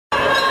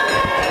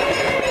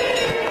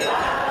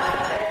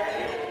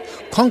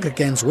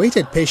Congregants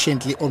waited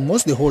patiently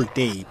almost the whole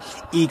day,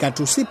 eager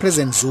to see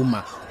President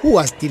Zuma, who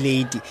was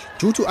delayed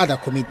due to other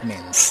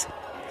commitments.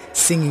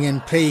 Singing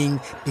and praying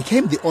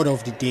became the order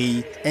of the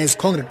day as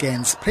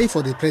congregants pray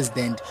for the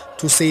president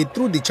to see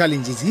through the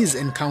challenges he is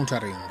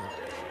encountering.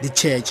 The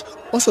church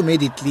also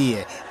made it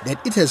clear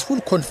that it has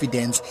full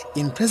confidence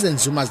in President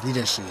Zuma's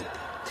leadership.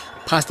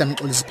 Pastor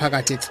Mxolisi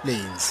Phakathi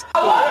explains.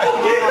 I want to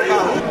give you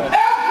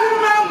every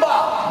member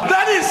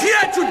that is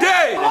here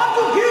today. I want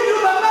to give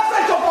you the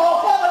message of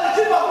our Father, the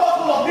Chief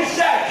Apostle of this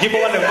church. Give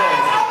one the phone.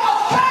 I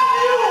must tell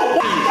you,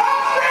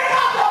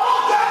 Africans are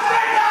not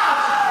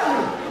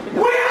Africans.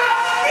 We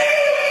are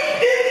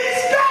still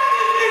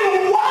standing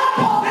in one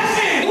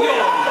position. We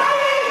are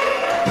praying.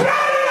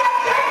 President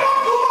Jacob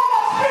Zuma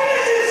must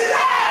finish his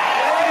term.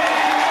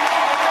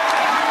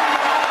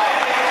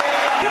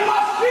 He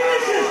must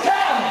finish his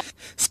term.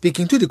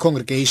 Speaking to the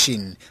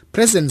congregation,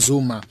 President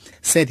Zuma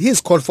said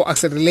his call for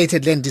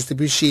accelerated land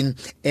distribution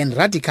and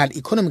radical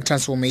economic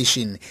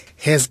transformation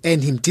has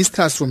earned him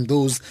distrust from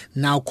those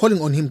now calling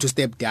on him to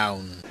step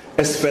down.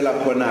 Esifela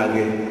khona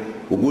ke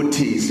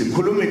ukuthi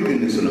sikhuluma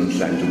iqiniso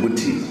namhlanje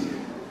ukuthi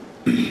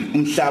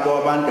umhlaba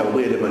wabantu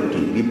awuyele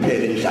ebantwini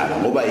iphele inhlalo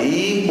ngoba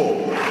yibo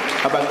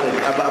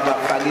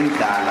abafaka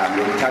indlala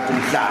yokuthatha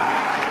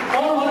umhlaba.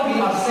 All what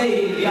we are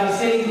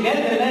saying,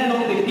 let the land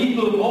of the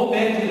people go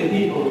back to the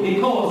people,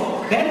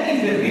 because that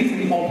is the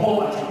reason for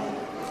poverty.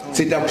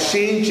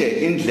 Sitakushintshe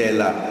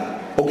indlela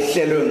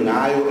okuhlelwe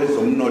ngayo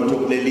ezomnotho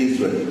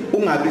kulelizwe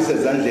ungabi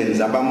sezandleni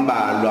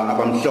zabambalwa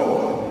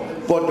abamhlophe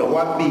kodwa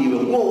kwabiwe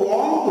kuwo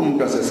wonke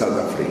umuntu wase-South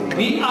Africa.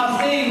 We are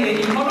saying the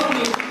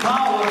economic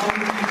power should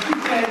be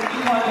distributed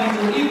equally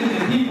to even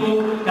the people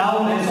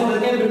down there so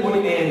that everybody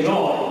may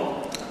enjoy.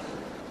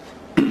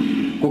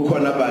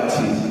 Kukhona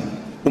bathi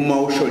uma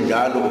usho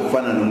njalo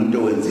ufana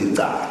nomuntu owenza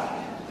icala.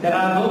 There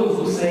are those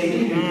who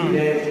say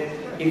that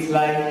it's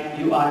like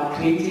you are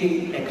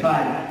creating a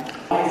crime.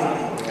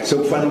 So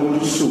kufanele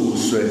ukuthi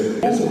ususwe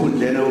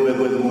esikhundleni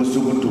obekwe kuso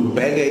ukuthi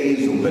ubheke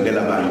izwe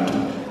ubhekela abantu.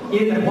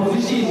 In the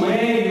position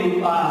where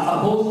you are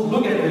supposed to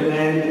look at the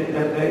land,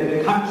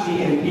 the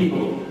country and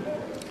people.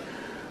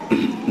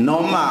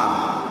 Noma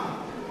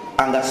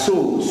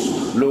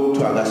angasuswa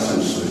lokho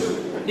akasuswe.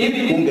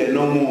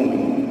 Ungenomuntu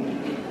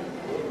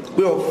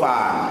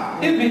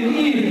kuyofana. Even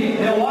if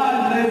the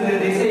one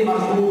president they say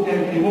must move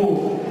and be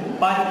moved,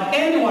 but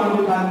anyone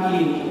who come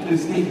in to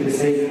speak the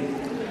same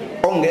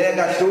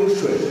ongeke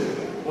ahlushwe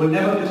will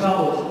never be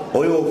troubled.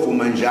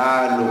 oyovuma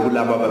njalo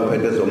kulabo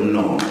abaphethe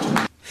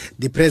zomnotho.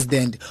 The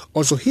president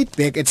also hit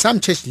back at some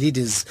church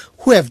leaders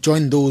who have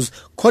joined those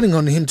calling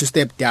on him to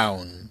step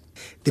down.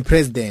 The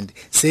president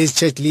says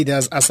church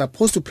leaders are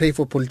supposed to pray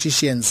for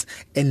politicians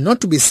and not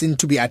to be seen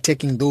to be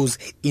attacking those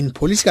in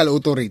political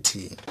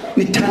authority.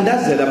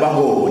 Nithandazela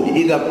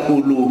abaholi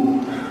ikakhulu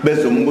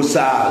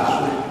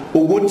bezombusazwe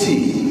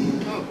ukuthi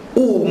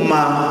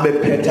uma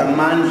bephethe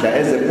amandla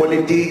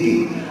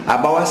ezepolitiki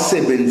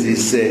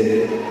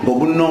abawasebenzise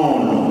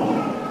ngobunono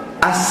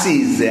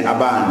asize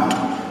abantu.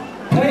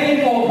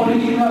 Pray for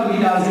political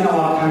leaders in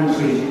our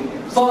country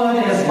so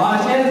that as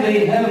much as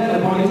they have the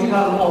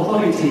political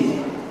authority,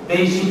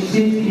 they should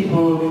treat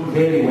people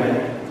very well.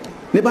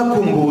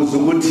 Nibakhumbuza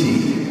ukuthi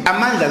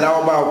amandla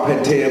lawo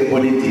bawuphethe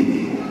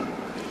epolitiki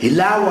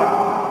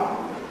ilawa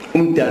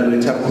umdali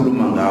wethu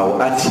akhuluma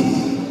ngawo athi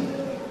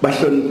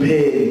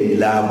bahlonipheni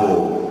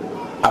labo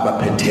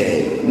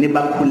abaphethe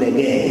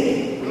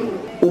nibakhulekele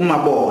uma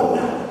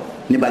bona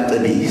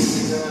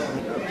nibacebise.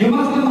 You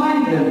must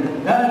remind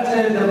them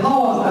that the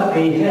powers that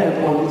they have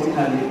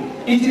politically,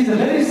 it is the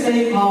very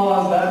same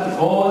powers that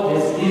God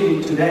has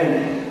given to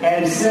them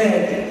and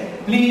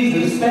said, please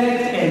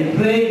respect and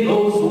pray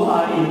those who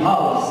are in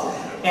powers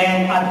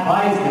and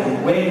advise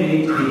them when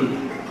need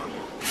be.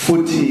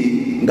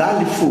 Futhi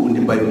ngalifunda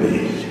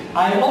iBhayibheli.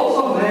 I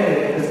also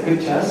read the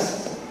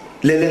scriptures.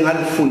 Lele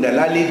ngalifunda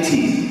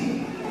lalithi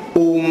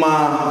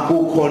uma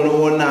kukhona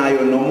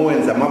onayo noma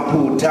wenza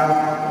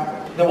amaphutha.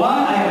 The one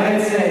I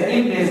read said,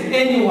 if there's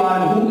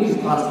anyone who is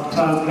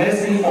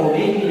transgressing or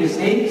making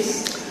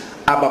mistakes,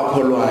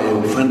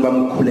 abakholwayo kufanele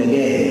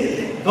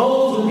bamkhulekele.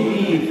 those who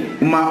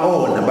believe, Uma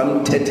ona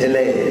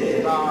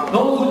bamthethelele.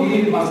 those who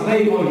believe must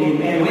pray for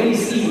him, and when he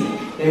sins,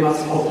 they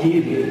must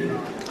forgive him.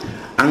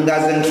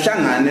 Angaze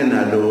ngihlangane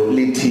nalo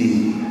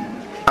lithi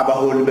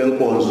abaholi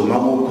benkonzo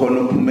makukhona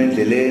ophuma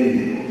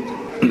endleleni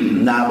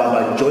naba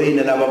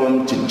bajoyine laba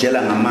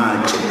bamjikela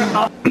ngamatshe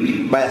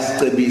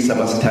bayasicebisa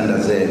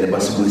basithandazele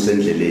basibuyise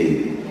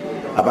endleleni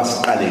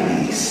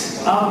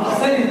abasiqalekise. I've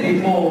said it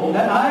before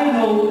that I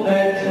know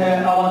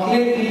that our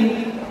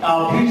clergy,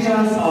 our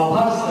preachers, our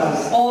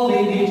pastors, all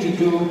they need to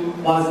do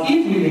was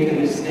if we make a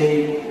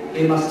mistake,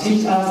 they must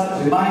teach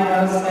us, remind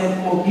us,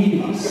 and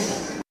forgive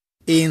us.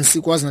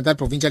 ANC KwaZulu-Natal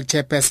Provincial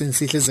Chairperson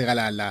Sihle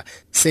Zikalala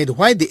said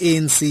while the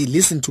ANC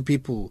listened to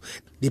people,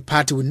 the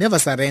party will never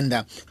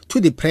surrender to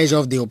the pressure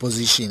of the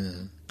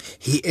opposition.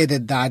 He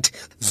added that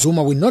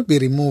Zuma will not be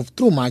removed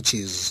through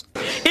marches.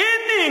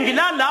 Iningi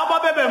lalabo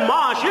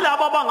bebemashi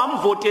labo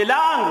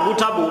bangamvotelanga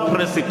ukuthi abe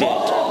upresident.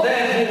 Most of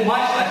them who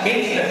marched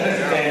against the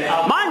president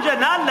Manje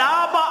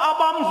nalabo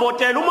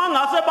bamvotela uma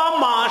ngase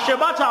bamashe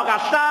bathi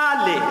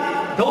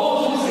akahlale.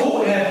 Those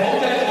who have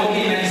voted for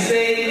him and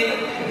say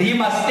he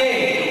must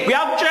stay.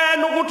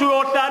 Uyakutshela ukuthi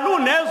uyohlala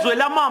unezwe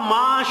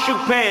lamamashi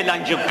kuphela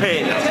nje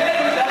kuphela.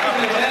 Tell you that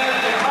we have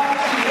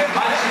the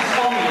marches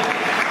only.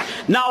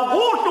 Now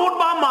kuhle ukuthi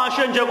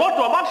bamashe nje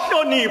kodwa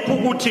bakuhloniphe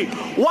ukuthi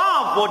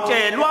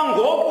wavotelwa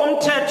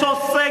ngokomthetho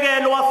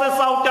sekelo wase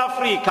South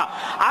Africa.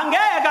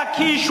 Angeke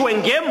akhishwe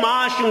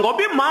ngemashi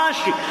ngoba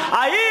imashi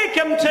ayikho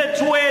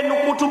emthethweni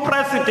ukuthi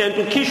upresident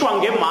ukhishwa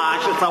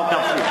ngemashi eSouth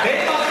Africa.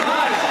 They must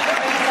march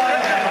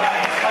inside their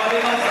rights, but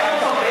they must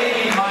also bear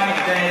in mind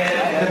that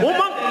the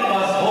president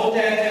was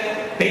voted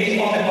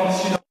based on the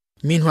constitution.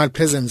 Meanwhile,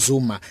 President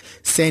Zuma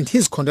sent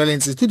his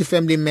condolences to the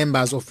family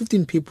members of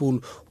 15 people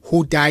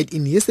who died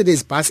in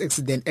yesterday's bus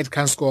accident at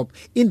Kranskop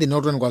in the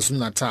northern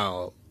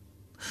KwaZulu-Natal.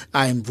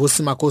 I am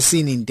Vusi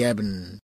Makosini in Durban.